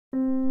I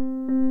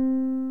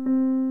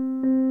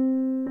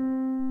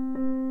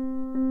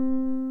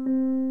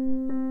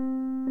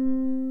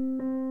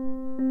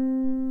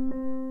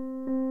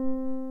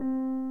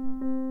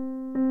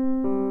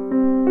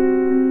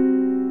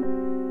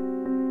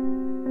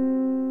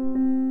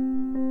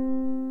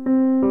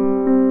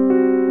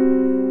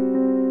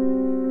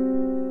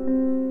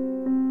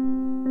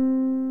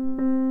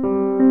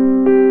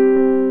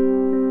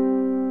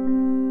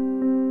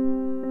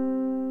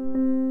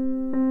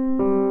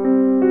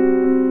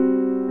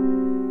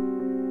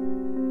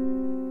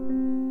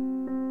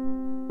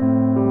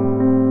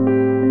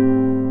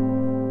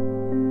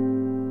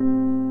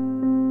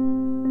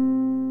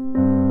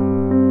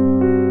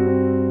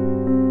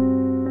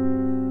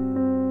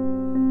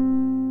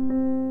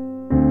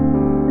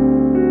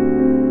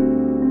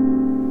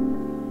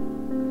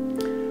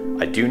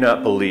do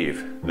not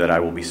believe that I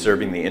will be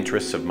serving the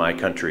interests of my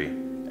country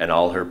and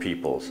all her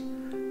peoples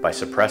by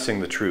suppressing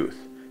the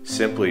truth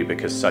simply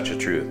because such a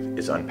truth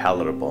is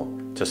unpalatable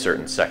to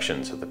certain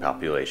sections of the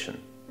population.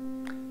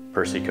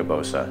 Percy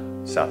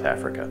Kabosa, South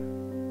Africa.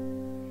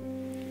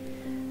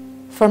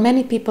 For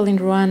many people in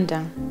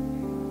Rwanda,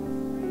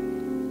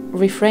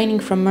 refraining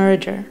from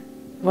murder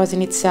was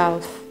in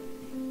itself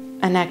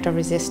an act of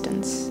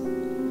resistance.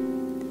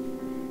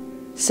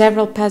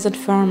 Several peasant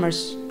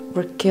farmers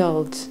were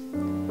killed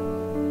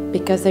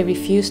because they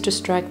refused to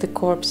strike the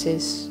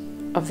corpses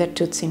of their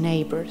Tutsi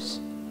neighbors.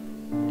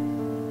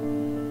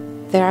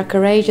 There are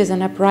courageous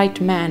and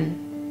upright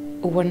men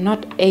who were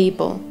not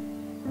able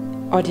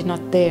or did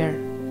not dare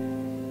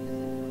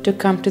to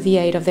come to the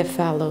aid of their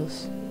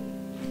fellows.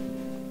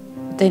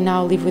 They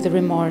now live with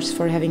remorse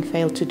for having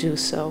failed to do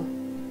so.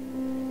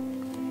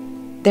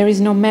 There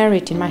is no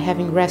merit in my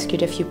having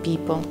rescued a few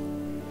people.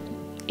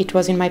 It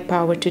was in my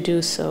power to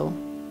do so.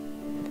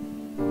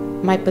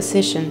 My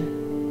position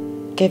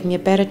gave me a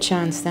better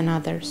chance than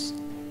others.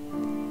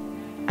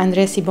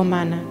 André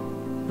Sibomana,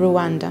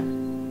 Rwanda.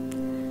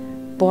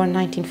 Born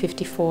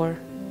 1954,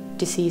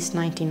 deceased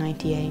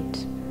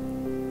 1998.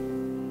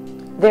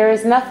 There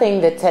is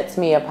nothing that sets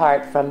me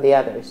apart from the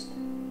others.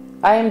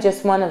 I am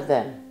just one of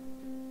them.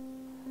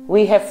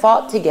 We have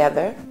fought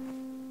together.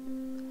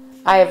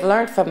 I have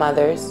learned from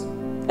others,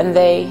 and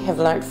they have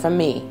learned from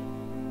me.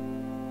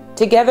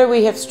 Together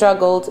we have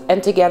struggled,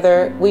 and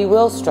together we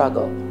will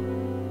struggle.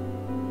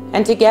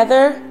 And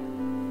together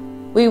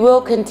we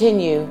will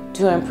continue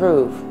to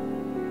improve.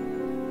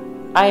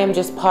 I am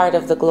just part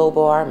of the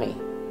global army.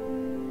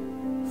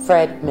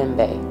 Fred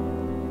Mimbe,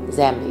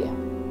 Zambia.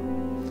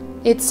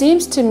 It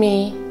seems to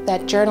me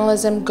that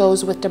journalism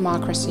goes with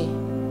democracy.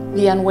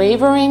 The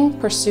unwavering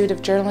pursuit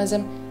of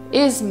journalism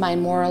is my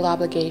moral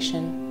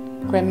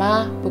obligation.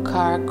 Grema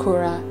Bukar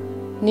Kura,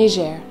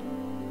 Niger.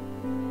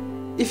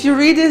 If you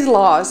read these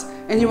laws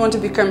and you want to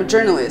become a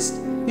journalist,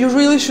 you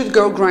really should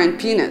go grind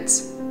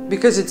peanuts,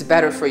 because it's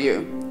better for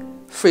you.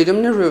 Freedom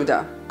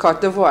Neruda,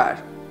 Côte d'Ivoire.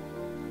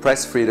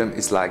 Press freedom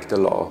is like the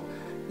law.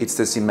 It's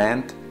the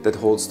cement that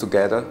holds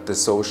together the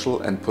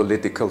social and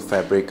political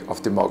fabric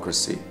of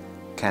democracy.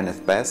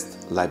 Kenneth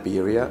Best,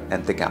 Liberia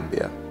and the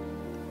Gambia.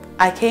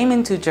 I came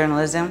into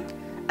journalism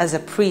as a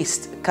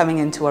priest coming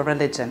into a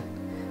religion.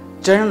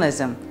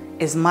 Journalism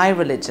is my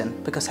religion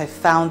because I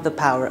found the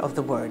power of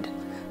the word.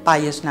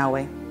 Bayes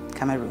Nawe,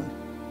 Cameroon.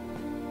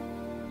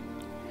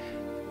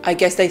 I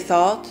guess they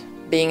thought,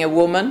 being a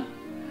woman,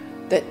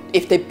 that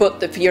if they put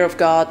the fear of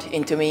God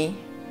into me,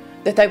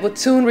 that I would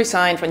soon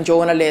resign from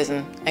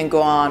journalism and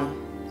go on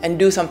and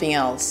do something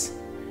else.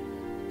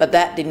 But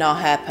that did not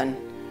happen,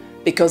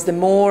 because the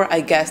more I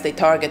guess they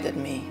targeted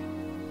me,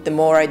 the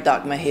more I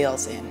dug my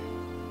heels in.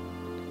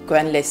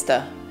 Gwen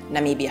Lister,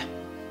 Namibia.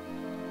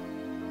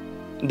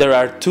 There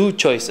are two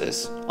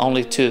choices,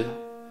 only two.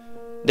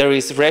 There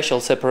is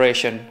racial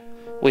separation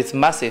with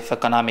massive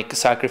economic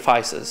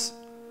sacrifices,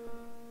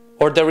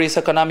 or there is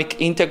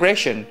economic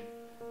integration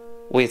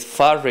with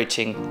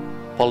far-reaching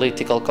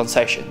political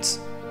concessions.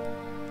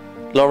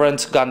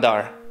 Lawrence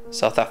Gandar,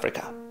 South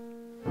Africa.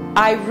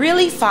 I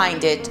really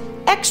find it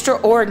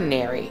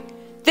extraordinary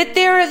that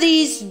there are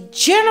these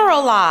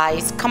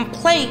generalized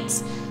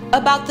complaints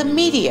about the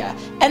media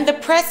and the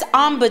press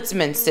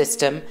ombudsman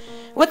system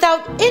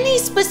without any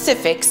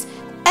specifics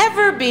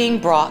ever being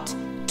brought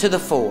to the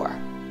fore.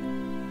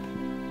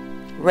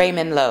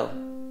 Raymond Lowe,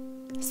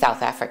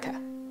 South Africa.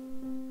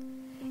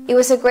 It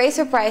was a great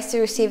surprise to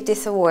receive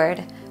this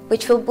award,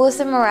 which will boost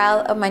the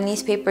morale of my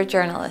newspaper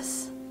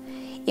journalists.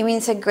 It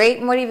means a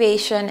great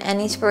motivation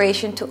and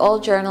inspiration to all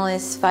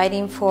journalists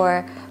fighting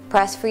for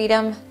press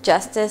freedom,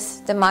 justice,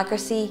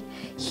 democracy,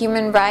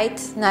 human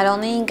rights, not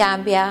only in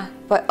Gambia,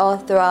 but all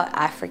throughout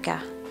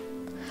Africa.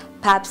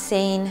 Pap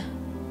Sane,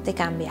 the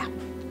Gambia.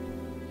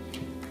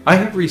 I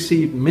have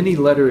received many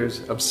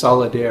letters of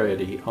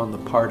solidarity on the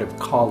part of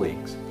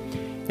colleagues,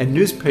 and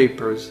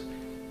newspapers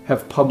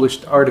have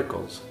published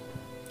articles.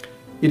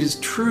 It is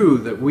true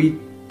that we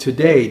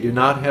today do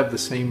not have the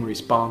same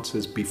response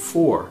as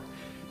before,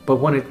 but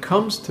when it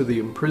comes to the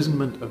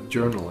imprisonment of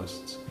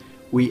journalists,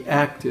 we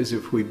act as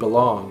if we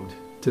belonged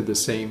to the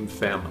same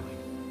family.